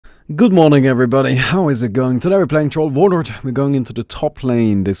Good morning everybody, how is it going? Today we're playing Troll Warlord. We're going into the top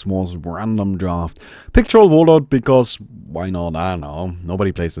lane. This was random draft. Pick Troll Warlord because, why not? I don't know.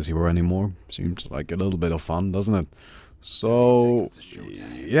 Nobody plays this hero anymore. Seems like a little bit of fun, doesn't it? So,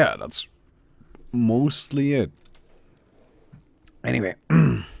 yeah, that's mostly it. Anyway.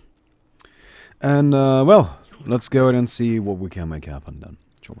 And, well, let's go ahead and see what we can make happen then,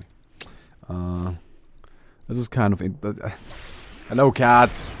 shall we? This is kind of... Hello,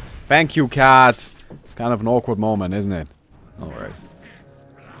 cat! Thank you, cat! It's kind of an awkward moment, isn't it? Alright.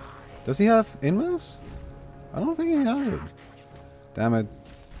 Does he have invis? I don't think he has it. Damn it.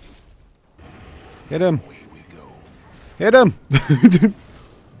 Hit him! Hit him!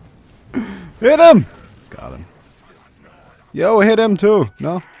 Hit him! Got him. Yo, hit him too!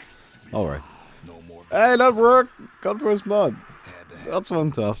 No? Alright. Hey, that worked! Got first blood. That's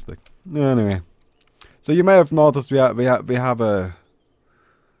fantastic. Anyway. So you may have noticed we have a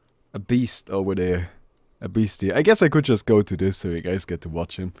beast over there. A beastie. I guess I could just go to this so you guys get to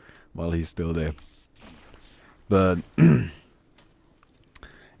watch him while he's still there. But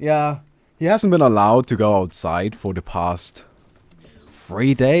yeah, he hasn't been allowed to go outside for the past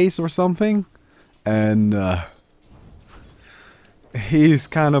 3 days or something. And he's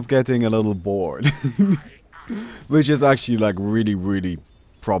kind of getting a little bored. Which is actually like really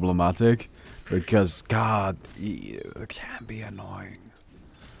problematic. Because God, it can be annoying.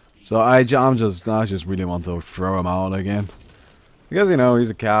 So I just really want to throw him out again. Because, you know, he's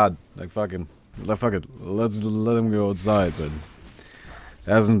a cat. Like, fuck it. Let's let him go outside. But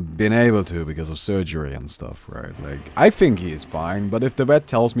hasn't been able to because of surgery and stuff, right? Like, I think he is fine. But if the vet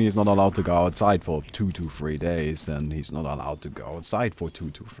tells me he's not allowed to go outside for 2 to 3 days, then he's not allowed to go outside for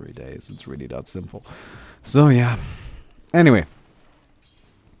 2 to 3 days. It's really that simple. So, yeah. Anyway.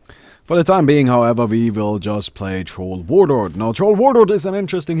 For the time being, however, we will just play Troll Warlord. Now, Troll Warlord is an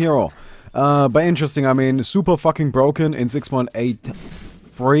interesting hero. By interesting, I mean super fucking broken in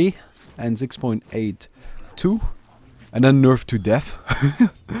 6.83 and 6.82. And then nerfed to death,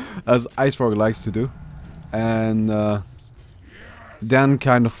 as Ice Frog likes to do. And then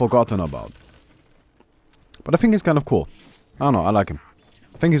kind of forgotten about. But I think he's kind of cool. I don't know, I like him.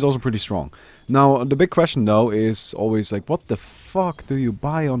 I think he's also pretty strong. Now, the big question, though, is always like, what the fuck do you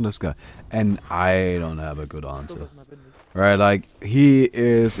buy on this guy? And I don't have a good answer. Right, like, he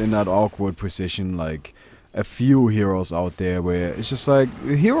is in that awkward position, like, a few heroes out there where it's just like,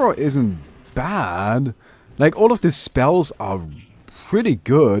 the hero isn't bad. Like, all of the spells are pretty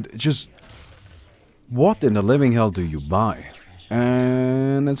good. Just, what in the living hell do you buy?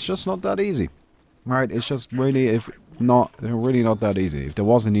 And it's just not that easy. Right, it's just really, really not that easy. If there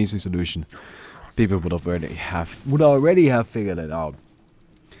was an easy solution, people would already have figured it out.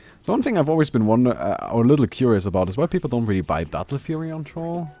 So one thing I've always been wondering, or a little curious about, is why people don't really buy Battlefury on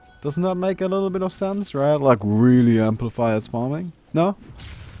Troll. Doesn't that make a little bit of sense, right? Like really amplify its farming? No?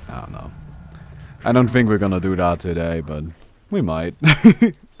 I don't know. I don't think we're gonna do that today, but we might.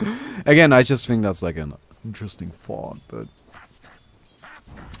 Again, I just think that's like an interesting thought, but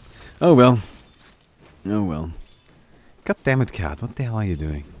oh well. Oh well. God damn it, cat. What the hell are you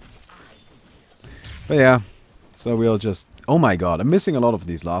doing? But yeah. So we'll just... Oh my god. I'm missing a lot of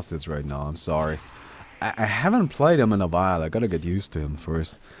these last hits right now. I'm sorry. I haven't played him in a while. I gotta get used to him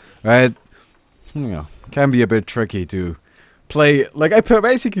first. Right? You know, can be a bit tricky to play... Like, I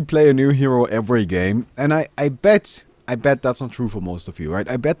basically play a new hero every game. And I bet that's not true for most of you, right?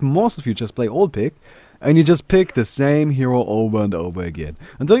 I bet most of you just play old pick. And you just pick the same hero over and over again.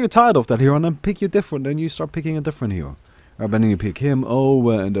 Until you're tired of that hero and then pick you different. Then you start picking a different hero. Right, but then you pick him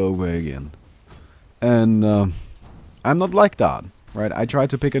over and over again. And I'm not like that. Right, I try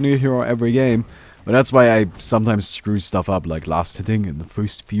to pick a new hero every game. But that's why I sometimes screw stuff up like last hitting in the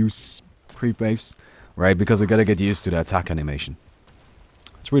first few creep waves. Right, because I gotta get used to the attack animation.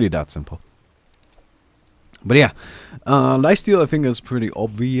 It's really that simple. But yeah, lifesteal I think is pretty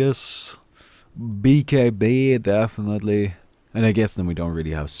obvious. BKB, definitely. And I guess then we don't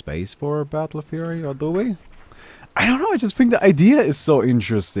really have space for Battle Fury, or do we? I don't know, I just think the idea is so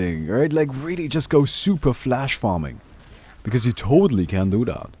interesting, right? Like, really just go super flash farming. Because you totally can do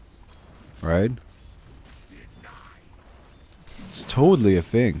that. Right? It's totally a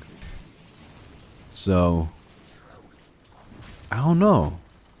thing. So... I don't know.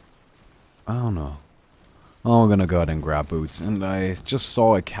 Oh, we're gonna go ahead and grab boots. And I just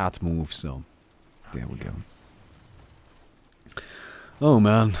saw a cat move, so... There we go. Oh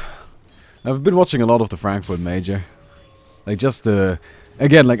man. I've been watching a lot of the Frankfurt Major. Like just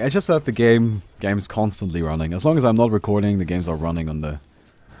again, like I just have the games constantly running. As long as I'm not recording, the games are running on the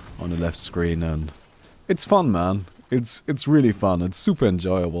left screen and it's fun, man. It's really fun. It's super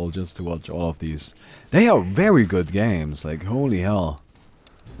enjoyable just to watch all of these. They are very good games. Like, holy hell.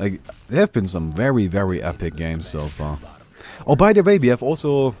 Like, there have been some very, very epic games so far. Oh, by the way, we have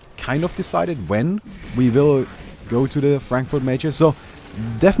also kind of decided when we will go to the Frankfurt Major. So,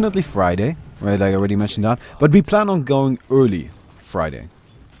 definitely Friday, right? Like I already mentioned that. But we plan on going early Friday,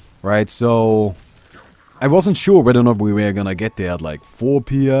 right? So, I wasn't sure whether or not we were gonna get there at like 4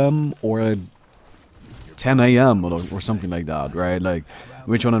 p.m. or at 10 a.m. or something like that, right? Like,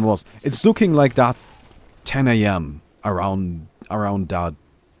 which one it was. It's looking like that 10 a.m. around that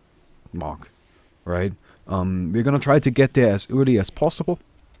mark, right? We're gonna try to get there as early as possible.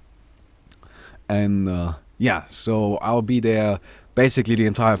 And, yeah, so I'll be there basically the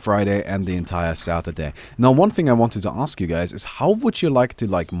entire Friday and the entire Saturday. Now, one thing I wanted to ask you guys is how would you like to,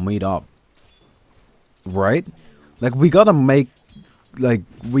 like, meet up? Right? Like, we gotta make... Like,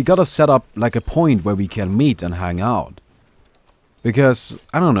 we gotta set up, like, a point where we can meet and hang out. Because,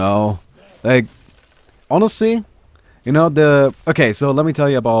 I don't know. Like, honestly, you know, okay, so let me tell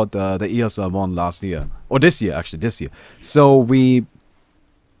you about the ESL one last year. Or this year, actually, this year. So,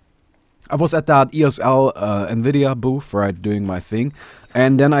 I was at that ESL Nvidia booth, right, doing my thing.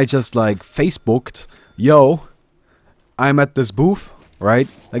 And then I just, like, Facebooked, yo, I'm at this booth. Right?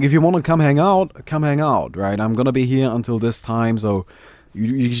 Like, if you want to come hang out, right? I'm gonna be here until this time, so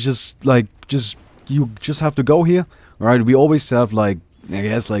you just, like, you just have to go here, right? We always have, like, I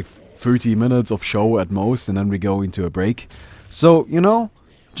guess, like, 30 minutes of show at most, and then we go into a break. So, you know,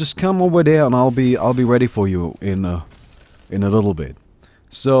 just come over there, and I'll be ready for you in a little bit.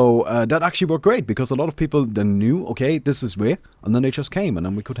 So, that actually worked great, because a lot of people then knew, okay, this is where, and then they just came, and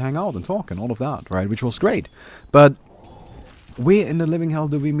then we could hang out and talk and all of that, right? Which was great. But where in the living hell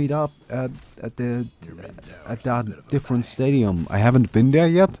do we meet up at that different stadium? I haven't been there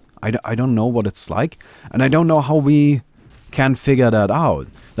yet. I don't know what it's like, and I don't know how we can figure that out.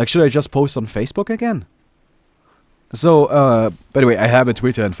 Like, should I just post on Facebook again? So, by the way, I have a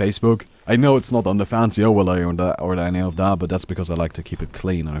Twitter and Facebook. I know it's not on the fancy overlay or any of that, but that's because I like to keep it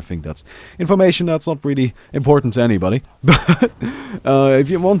clean, and I think that's information that's not really important to anybody. But if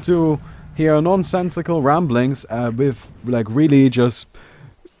you want to hear nonsensical ramblings with, like, really just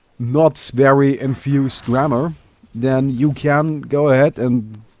not very infused grammar, then you can go ahead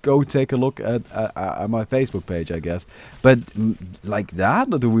and go take a look at my Facebook page, I guess. But like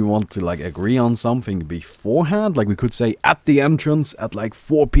that, or do we want to, like, agree on something beforehand? Like, we could say at the entrance at like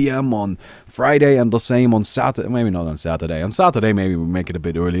 4 p.m. on Friday, and the same on Saturday. Maybe not on Saturday. On Saturday, maybe we make it a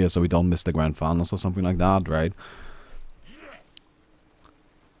bit earlier so we don't miss the grand finals or something like that, right?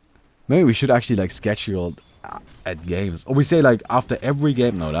 Maybe we should actually, like, schedule at games. Or we say, like, after every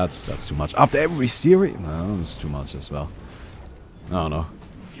game. No, that's too much. After every series. No, that's too much as well. I don't know.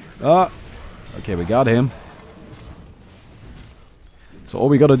 Ah, okay, we got him. So all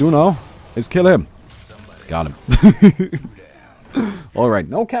we gotta do now is kill him. Got him. Alright,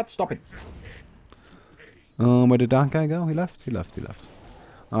 no cat, stop it. Where did that guy go? He left? He left.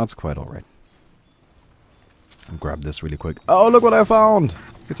 That's quite alright. I'll grab this really quick. Oh, look what I found!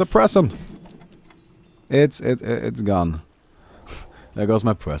 It's a present. It's gone. There goes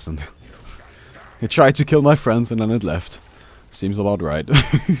my present. It tried to kill my friends and then it left. Seems about right.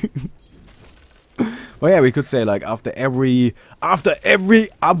 Well, yeah, we could say, like, after every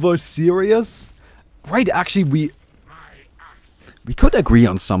other series, right? Actually, we could agree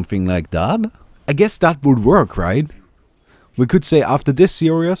on something like that. I guess that would work, right? We could say after this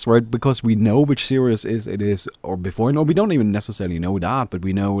series, right? Because we know which series it is, or before. No, we don't even necessarily know that, but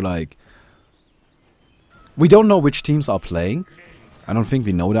we know, like, we don't know which teams are playing. I don't think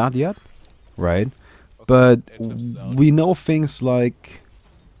we know that yet, right? But we know things like...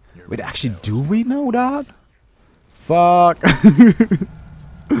 Wait, actually, do we know that? Fuck.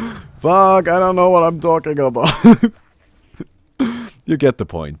 Fuck, I don't know what I'm talking about. You get the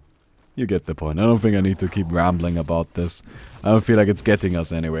point. You get the point. I don't think I need to keep rambling about this. I don't feel like it's getting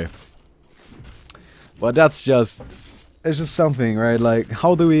us anyway. But that's just... It's just something, right? Like,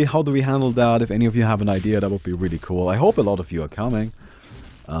 how do we handle that? If any of you have an idea, that would be really cool. I hope a lot of you are coming.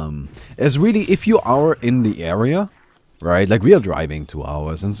 It's really, if you are in the area, right? Like, we are driving 2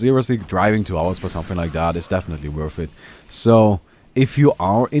 hours, and seriously, driving 2 hours for something like that is definitely worth it. So, if you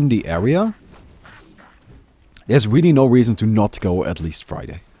are in the area, there's really no reason to not go at least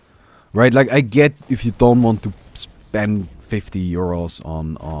Friday, right? Like, I get if you don't want to spend 50 euros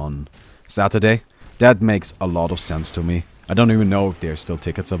on Saturday. That makes a lot of sense to me. I don't even know if there's still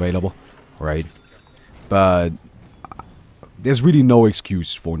tickets available, right? But there's really no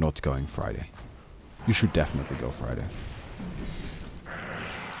excuse for not going Friday. You should definitely go Friday.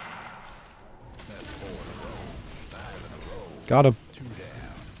 Got him.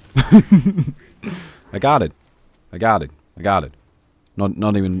 I got it. I got it. I got it.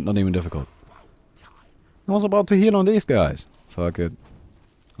 Not even difficult. I was about to heal on these guys. Fuck it.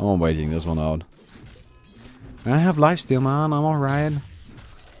 I'm waiting this one out. I have lifesteal, man. I'm alright.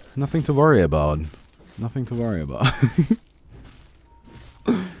 Nothing to worry about. Nothing to worry about.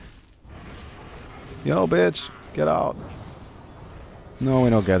 Yo, bitch. Get out. No, we're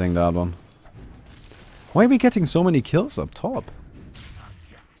not getting that one. Why are we getting so many kills up top?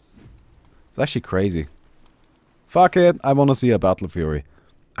 It's actually crazy. Fuck it. I want to see a Battle Fury.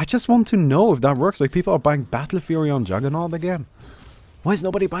 I just want to know if that works. Like, people are buying Battle Fury on Juggernaut again. Why is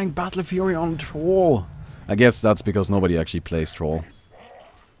nobody buying Battle Fury on Troll? I guess that's because nobody actually plays Troll.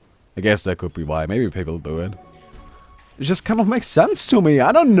 I guess that could be why. Maybe people do it. It just kind of makes sense to me.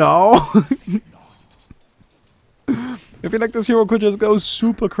 I don't know. I feel like this hero could just go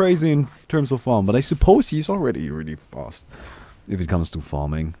super crazy in terms of farm. But I suppose he's already really fast if it comes to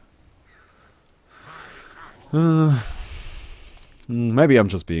farming. Maybe I'm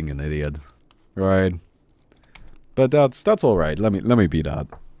just being an idiot. Right. But that's alright. Let me be that.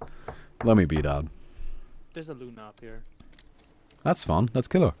 Let me be that. There's a Luna up here. That's fun. That's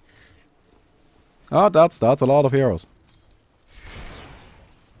killer. Oh, that's a lot of heroes.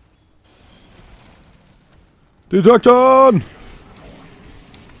 Detection!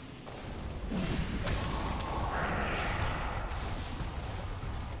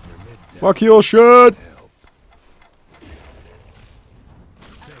 Fuck your shit!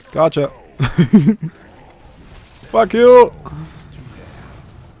 Gotcha. Fuck you!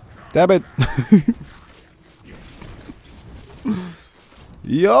 Damn it.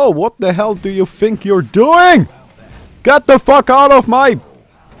 Yo, what the hell do you think you're doing? Get the fuck out of my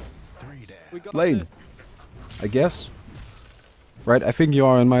lane. I guess. Right, I think you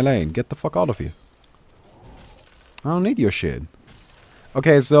are in my lane. Get the fuck out of here. I don't need your shit.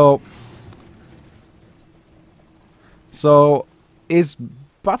 Okay, so is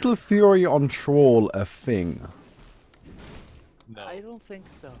Battle Fury on Troll a thing? No. I don't think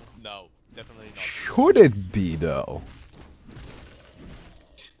so. No, definitely not. Should it be though?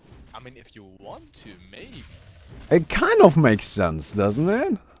 I mean, if you want to, maybe. It kind of makes sense, doesn't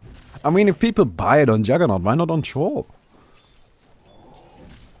it? I mean, if people buy it on Juggernaut, why not on Troll?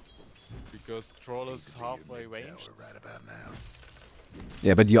 Because Troll is halfway ranged.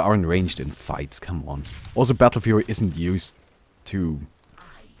 Yeah, but you aren't ranged in fights, come on. Also, Battle Fury isn't used to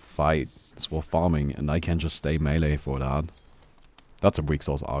fight. It's for farming, and I can just stay melee for that. That's a weak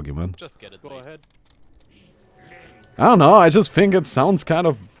sauce argument. Just get it. Go ahead. I don't know, I just think it sounds kind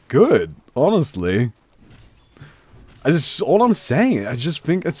of good, honestly. All I'm saying, I just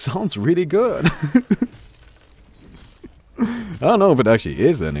think it sounds really good. I don't know if it actually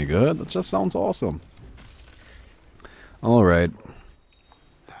is any good, it just sounds awesome. Alright.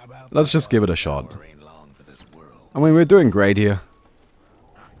 Let's just give it a shot. I mean, we're doing great here.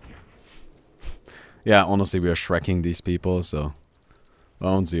 Yeah, honestly, we are shrekking these people, so I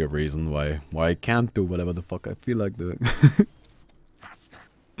don't see a reason why I can't do whatever the fuck I feel like doing.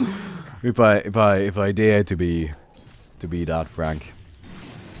 if I dare to be that frank.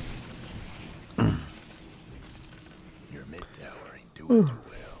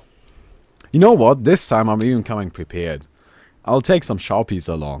 You know what? This time I'm even coming prepared. I'll take some Sharpies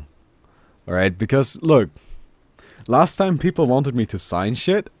along. Alright, because look, last time people wanted me to sign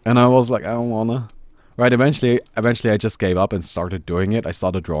shit, and I was like, I don't wanna. Right, eventually I just gave up and started doing it. I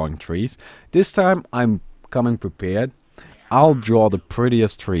started drawing trees. This time I'm coming prepared. I'll draw the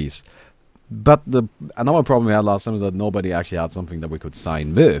prettiest trees. But another problem we had last time is that nobody actually had something that we could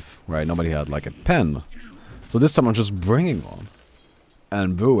sign with. Right, nobody had like a pen. So this time I'm just bringing one.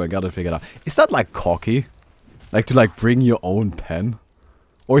 And boo, I got it figured out. Is that like cocky? Like to like bring your own pen?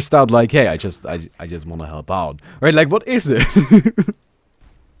 Or is that like, hey, I just want to help out? Right, like what is it?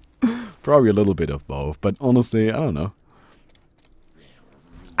 Probably a little bit of both, but honestly, I don't know.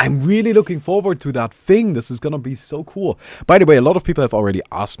 I'm really looking forward to that thing. This is gonna be so cool. By the way, a lot of people have already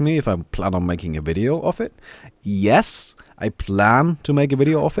asked me if I plan on making a video of it. Yes, I plan to make a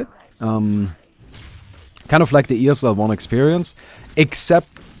video of it. Kind of like the ESL 1 experience, except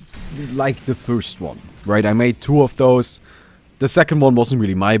like the first one, right? I made 2 of those. The second one wasn't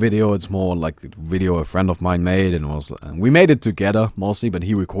really my video, it's more like the video a friend of mine made, and we made it together mostly, but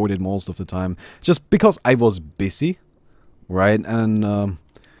he recorded most of the time. Just because I was busy, right? And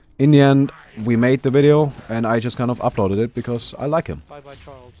in the end, we made the video, and I just kind of uploaded it because I like him. Bye bye,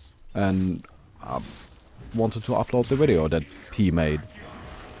 Charles. And I wanted to upload the video that he made.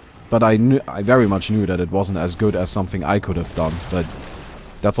 But I very much knew that it wasn't as good as something I could have done, but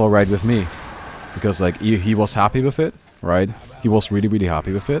that's alright with me. Because like, he was happy with it. right? He was really, really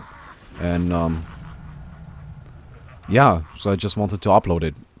happy with it. And, yeah, so I just wanted to upload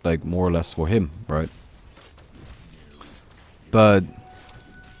it, like, more or less for him, right? But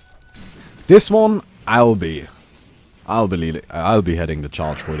this one, I'll be heading the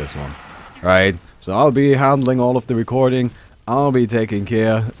charge for this one, right? So I'll be handling all of the recording. I'll be taking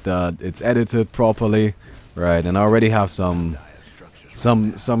care that it's edited properly, right? And I already have some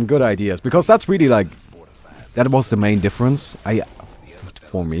good ideas, because that's really like, that was the main difference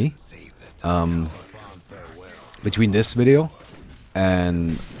for me between this video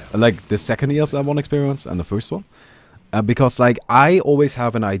and like the second ESL1 experience and the first one. Because like I always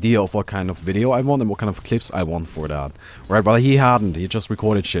have an idea of what kind of video I want and what kind of clips I want for that, right? But he hadn't, he just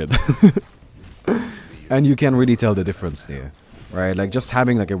recorded shit. And you can really tell the difference there, right? Like just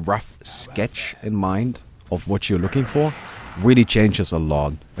having like a rough sketch in mind of what you're looking for really changes a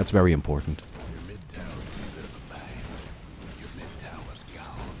lot. That's very important.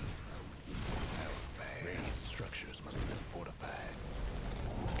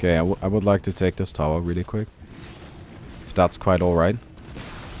 Okay, I would like to take this tower really quick. If that's quite alright.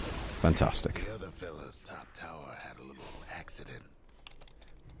 Fantastic. The other fella's top tower had a little accident.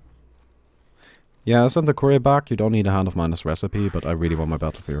 Yeah, send the courier back. You don't need a Hand of Madness recipe, but I really want my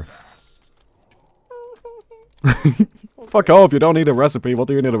Battlefury. Fuck off, you don't need a recipe. What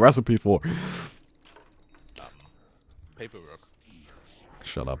do you need a recipe for? Paperwork.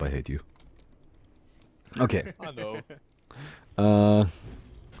 Shut up, I hate you. Okay. I know.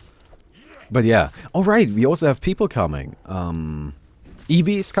 But yeah. Alright, we also have people coming.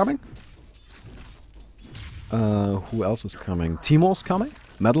 Evie is coming. Who else is coming? Timo's coming.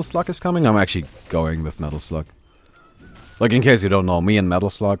 Metal Slug is coming. I'm actually going with Metal Slug. Like, in case you don't know, me and Metal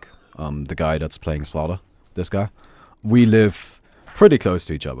Slug, the guy that's playing Slaughter, this guy, we live pretty close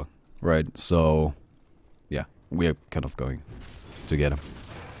to each other, right? So, yeah, we're kind of going to get him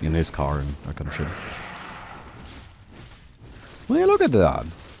in his car and that kind of shit. Will you look at that?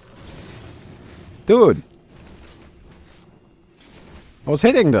 Dude! I was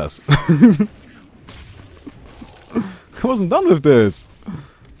hitting this! I wasn't done with this!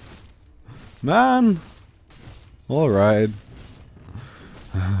 Man! Alright.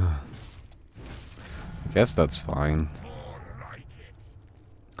 I guess that's fine.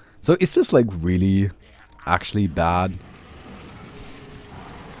 So is this like really actually bad?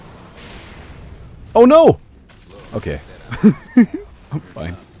 Oh no! Okay. I'm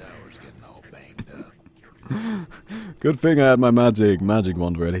fine. Good thing I had my magic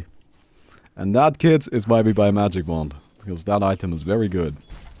wand ready. And that, kids, is why we buy magic wand. Because that item is very good.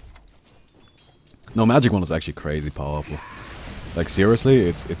 No, magic wand is actually crazy powerful. Like seriously,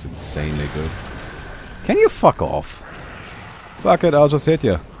 it's insanely good. Can you fuck off? Fuck it, I'll just hit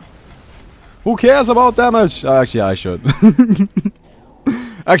you. Who cares about damage? Actually, I should.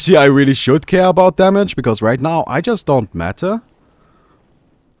 Actually, I really should care about damage, because right now, I just don't matter.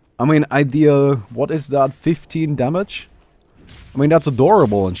 I mean, I deal, what is that, 15 damage? I mean, that's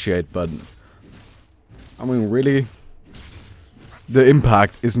adorable and shit, but... I mean, really? The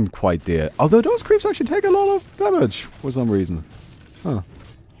impact isn't quite there. Although those creeps actually take a lot of damage, for some reason. Huh.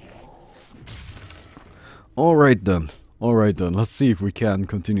 Alright then. Alright then, let's see if we can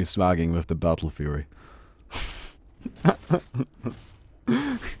continue swagging with the Battle Fury.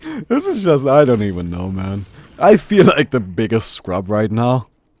 This is just, I don't even know, man. I feel like the biggest scrub right now.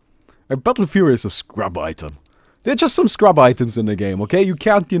 Battle Fury is a scrub item. There are just some scrub items in the game, okay? You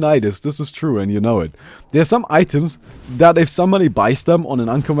can't deny this. This is true and you know it. There are some items that if somebody buys them on an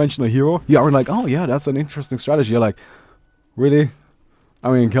unconventional hero, you are like, oh yeah, that's an interesting strategy. You're like, really?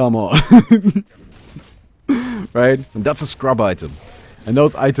 I mean, come on. Right? And that's a scrub item. And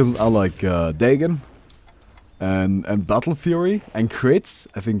those items are like Dagon and Battle Fury and crits.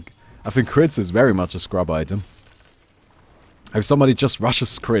 I think crits is very much a scrub item. If somebody just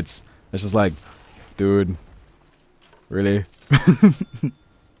rushes crits, it's just like, dude, really?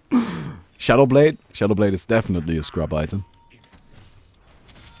 Shadowblade? Shadowblade is definitely a scrub item.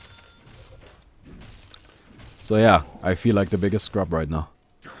 So yeah, I feel like the biggest scrub right now.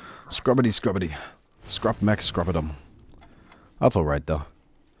 Scrubbity scrubbity. Scrub max scrubbadum. That's alright though.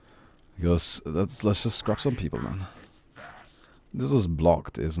 Because let's just scrub some people, man. This is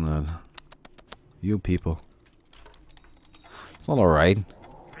blocked, isn't it? You people. It's not alright.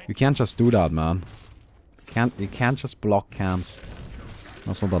 You can't just do that, man. You can't just block camps.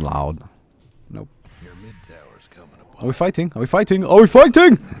 That's not allowed. Nope. Your mid tower's coming apart. Are we fighting? Are we fighting? Are we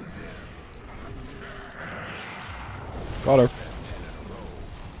fighting? Got her.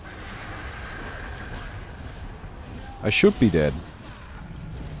 I should be dead.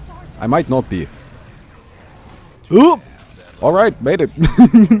 I might not be. Oop! Alright, made it.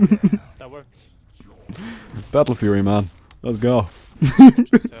 That worked. Battle Fury, man. Let's go.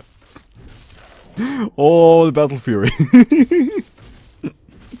 Just have Oh, the Battle Fury.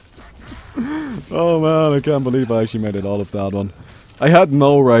 Oh man, I can't believe I actually made it out of that one. I had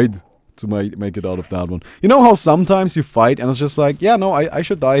no right to make it out of that one. You know how sometimes you fight and it's just like, yeah, no, I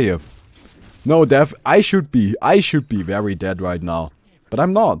should die here. No, I should be very dead right now. But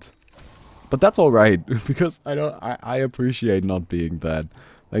I'm not. But that's alright, because I appreciate not being dead.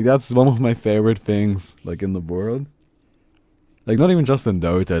 Like, that's one of my favorite things, like, in the world. Like, not even just in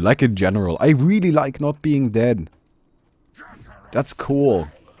Dota, like in general. I really like not being dead. That's cool.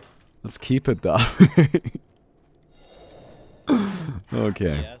 Let's keep it that way.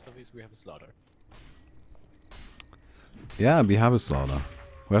 Okay. yeah, so we have a slaughter. Yeah, we have a slaughter.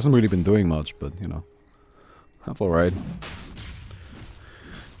 Who hasn't really been doing much, but, you know. That's alright.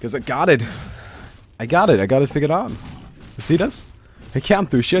 Because I got it. I got it figured out. You see this? He can't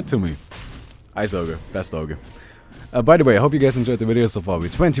do shit to me. Ice Ogre. Best Ogre. By the way, I hope you guys enjoyed the video so far. We're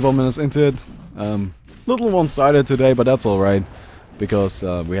 21 minutes into it. Little one-sided today, but that's alright. Because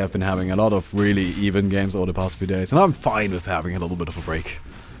we have been having a lot of really even games over the past few days. And I'm fine with having a little bit of a break.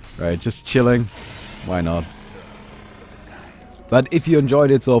 Right, just chilling. Why not? But if you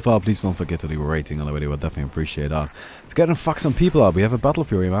enjoyed it so far, please don't forget to leave a rating on the video. I'd definitely appreciate that. Let's get and fuck some people up. We have a Battle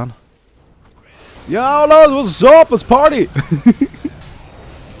Fury, man. Yo, lads, what's up? Let's party!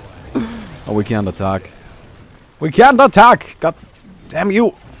 Oh, we can't attack. We can't attack! God damn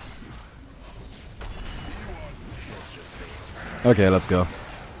you! Okay, let's go.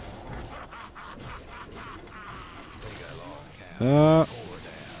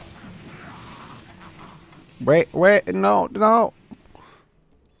 Wait, no.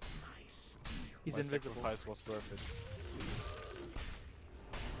 He's My invisible. sacrifice was worth it.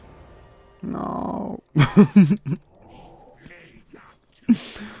 No.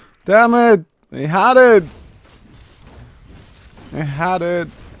 Damn it! I had it!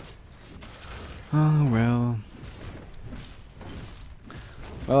 Oh, well.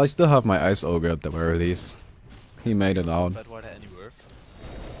 Well, I still have my Ice Ogre at the very least. He made it out. But what any worth?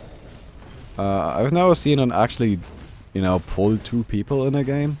 I've never seen an actually, you know, pull 2 people in a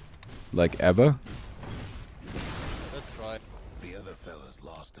game. Like, ever. Let's try. The other fellas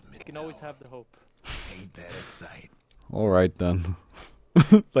lost a You mid can always have the hope. Ain't that a sight? Alright then.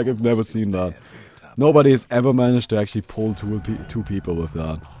 Like, I've never seen that. Nobody has ever managed to actually pull two people with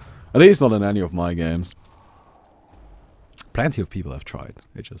that. At least not in any of my games. Plenty of people have tried.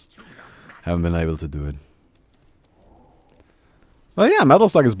 They just haven't been able to do it. Well, yeah,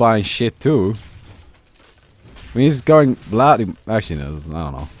 Metalsuck is buying shit too. I mean, he's going bloody. Actually, no, I don't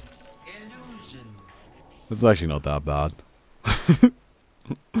know. It's actually not that bad.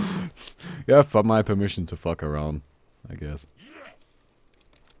 You have my permission to fuck around, I guess.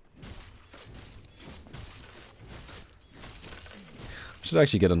 Should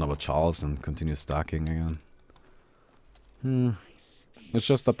actually get another Charles and continue stacking again. It's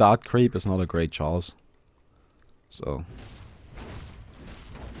just that that creep is not a great Charles. So.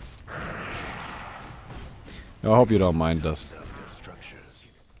 I hope you don't mind this.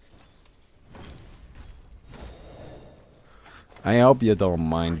 I hope you don't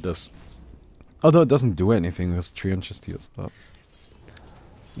mind this. Although it doesn't do anything with 300 steals up.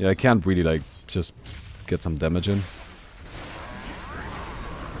 Yeah, I can't really like just get some damage in.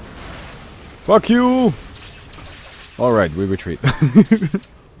 Fuck you! Alright, we retreat.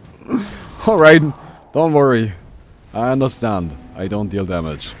 Alright, don't worry. I understand. I don't deal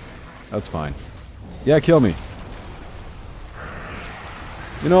damage. That's fine. Yeah, kill me.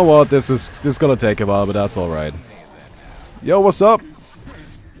 You know what? This is gonna take a while, but that's alright. Yo, what's up?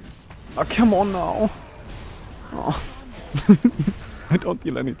 Oh, come on now. Oh. I don't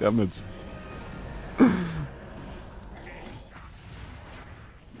deal any damage.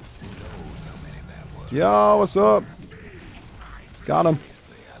 Yo, what's up? Got him.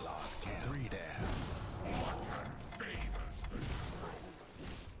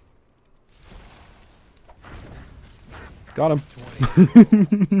 Got him.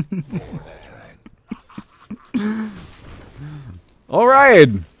 Alright.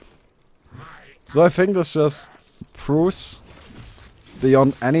 So I think this just proves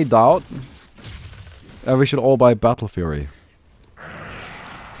beyond any doubt that we should all buy Battle Fury.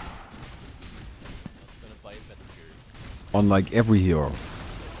 On like every hero.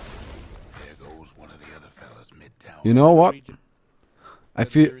 There goes one of the other fellas mid-tower. You know what? I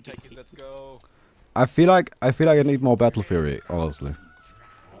feel Let's go. I feel like I need more Battle Fury, honestly.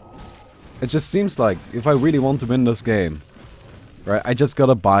 It just seems like if I really want to win this game, right, I just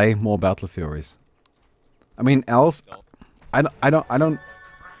gotta buy more Battle Furies. I mean, else I don't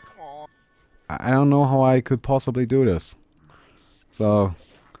know how I could possibly do this. So,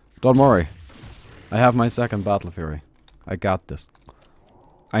 don't worry. I have my second Battle Fury. I got this.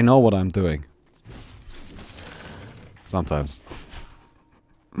 I know what I'm doing. Sometimes.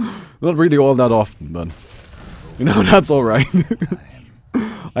 Not really all that often, but... You know, that's alright.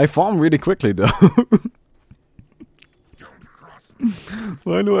 I farm really quickly, though.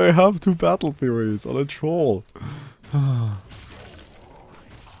 Why do I have 2 Battle Furies on a troll?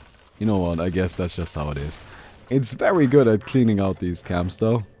 You know what, I guess that's just how it is. It's very good at cleaning out these camps,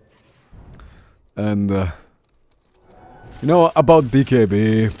 though. And, you know, about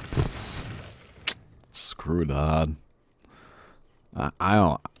BKB... Screw that.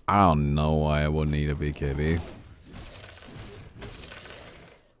 I don't know why I would need a BKB.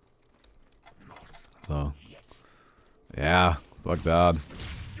 So, yeah, fuck that.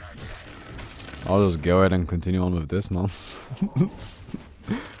 I'll just go ahead and continue on with this nonsense.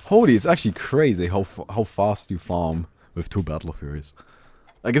 Holy, it's actually crazy how fast you farm with 2 Battle Furies.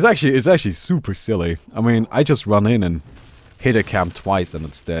 Like, it's actually super silly. I mean, I just run in and hit a camp twice and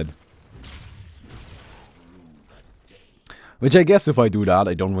it's dead. Which I guess if I do that,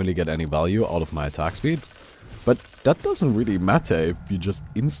 I don't really get any value out of my attack speed. But that doesn't really matter if you just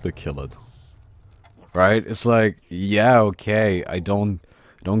insta-kill it. Right? It's like, yeah, okay, I don't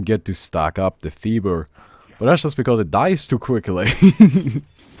get to stack up the fever. But that's just because it dies too quickly.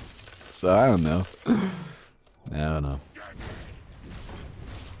 So, I don't know. I don't know.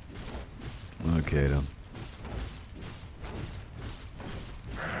 Okay, then.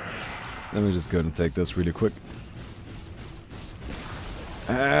 Let me just go and take this really quick.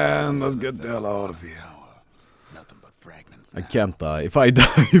 And let's get the hell out of here. I can't die. If I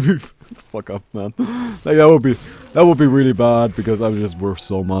die, fuck up, man. Like that would be really bad because I'm just worth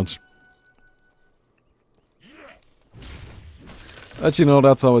so much. But you know,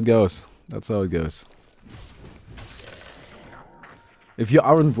 that's how it goes. That's how it goes. If you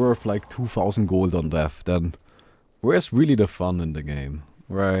aren't worth like 2,000 gold on death, then where's really the fun in the game,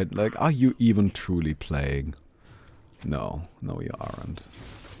 right? Like, are you even truly playing? No, no, you aren't.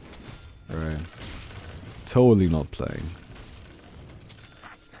 Right? Totally not playing.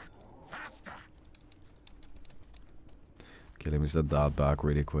 Okay, let me set that back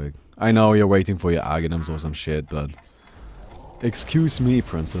really quick. I know you're waiting for your Aghanim's or some shit, but excuse me,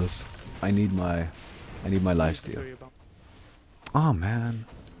 princess. I need my lifesteal. Oh man.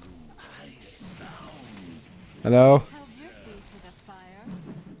 Hello.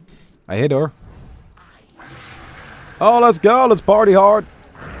 I hit her. Oh, let's go. Let's party hard.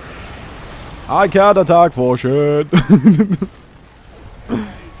 I can't attack for shit.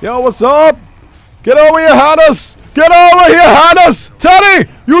 Yo, what's up? Get over here, Hannes! Get over here, Hannes! Teddy!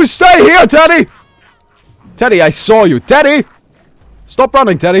 You stay here, Teddy! Teddy, I saw you. Teddy! Stop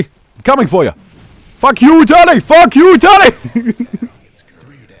running, Teddy. I'm coming for you. Fuck you, Teddy! Fuck you, Teddy!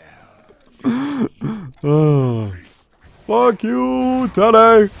 Fuck you,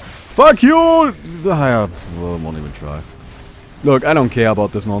 Teddy! Fuck you! I won't even try. Look, I don't care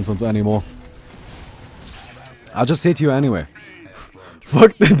about this nonsense anymore. I'll just hit you anyway.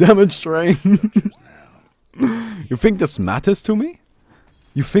 Fuck the damage train. You think this matters to me?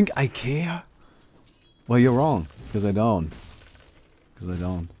 You think I care? Well, you're wrong. Because I don't. Because I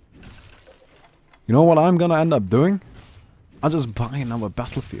don't. You know what I'm gonna end up doing? I'll just buy another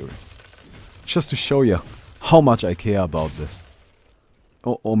Battle Fury. Just to show you how much I care about this.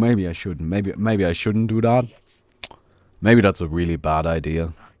 Or maybe I shouldn't. Maybe I shouldn't do that. Maybe that's a really bad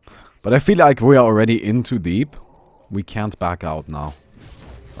idea. But I feel like we are already in too deep. We can't back out now.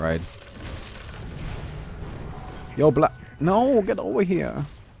 Right? Yo, Black. No, get over here.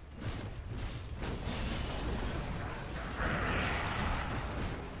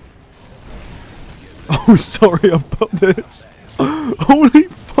 Oh, sorry about this. Holy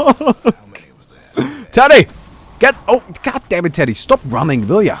fuck. Teddy! Get... Oh, god damn it, Teddy. Stop running,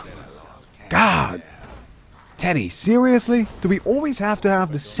 will ya? God. Teddy, seriously? Do we always have to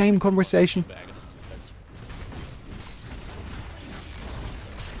have the same conversation?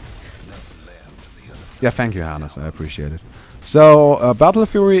 Yeah, thank you, Hannes. I appreciate it. So, Battle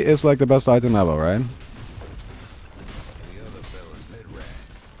Fury is like the best item ever, right?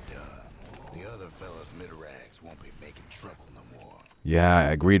 Yeah, I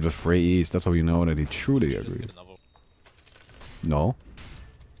agreed with Frey East. That's how you know that he truly agreed. No?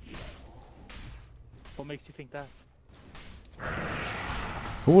 What makes you think that?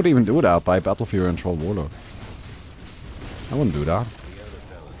 Who would even do that? Buy Battle Fury and Troll Warlord? I wouldn't do that.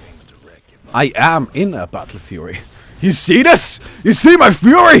 I am in a Battle Fury. You see this? You see my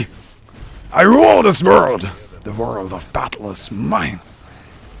fury? I rule this world. The world of battle is mine.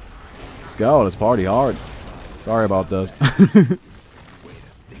 Let's go. Let's party hard. Sorry about this.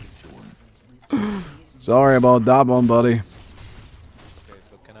 Sorry about that one, buddy. Okay,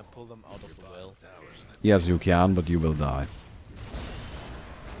 so can I pull them out of the well? Yes, you can, but you will die.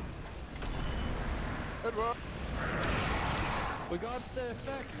 We got the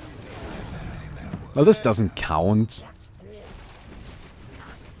effect! Well, this doesn't count.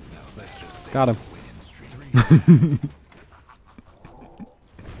 Got him.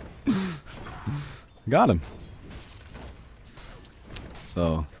 Got him.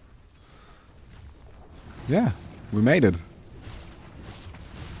 So, yeah, we made it.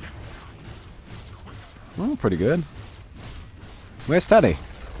 Well, pretty good. Where's Teddy?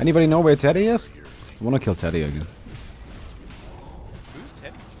 Anybody know where Teddy is? I wanna kill Teddy again. Who's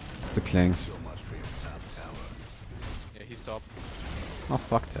Teddy? The Klings. Yeah, he stopped. Oh,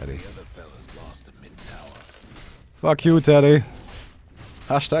 fuck Teddy. Fuck you, Teddy.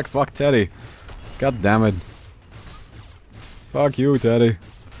 Hashtag fuck Teddy. God damn it. Fuck you, Teddy.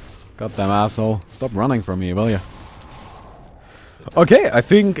 Goddamn asshole. Stop running from me, will ya? Okay, I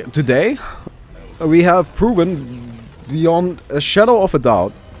think today we have proven beyond a shadow of a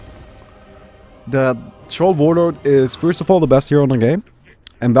doubt that Troll Warlord is first of all the best hero in the game,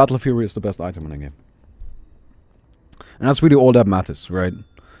 and Battlefury is the best item in the game. And that's really all that matters, right?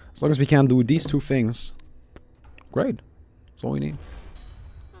 As long as we can do these two things, great. That's all we need.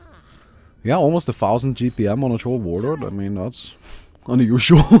 Yeah, almost 1,000 GPM on a Troll Warlord. I mean, that's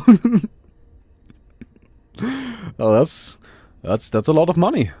unusual. Oh, that's a lot of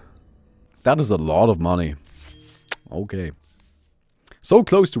money. That is a lot of money. Okay. So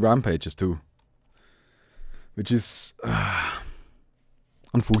close to rampages too. Which is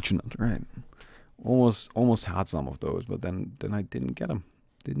unfortunate, right? Almost had some of those, but then I didn't get them.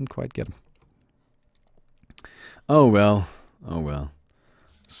 Didn't quite get them. Oh well. Oh well.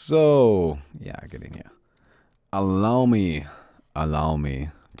 So, yeah, get in here. Allow me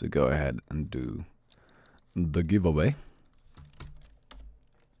to go ahead and do the giveaway.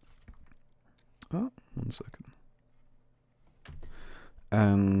 Oh, 1 second.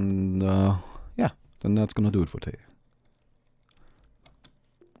 And, yeah, then that's gonna do it for today.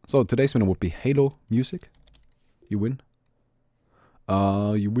 So, today's winner would be Halo Music. You win.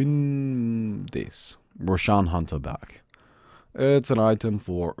 You win this. Roshan Hunter bag. It's an item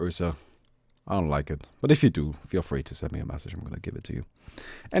for Ursa. I don't like it. But if you do, feel free to send me a message. I'm going to give it to you.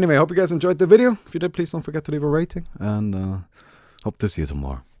 Anyway, I hope you guys enjoyed the video. If you did, please don't forget to leave a rating. And hope to see you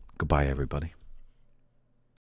tomorrow. Goodbye, everybody.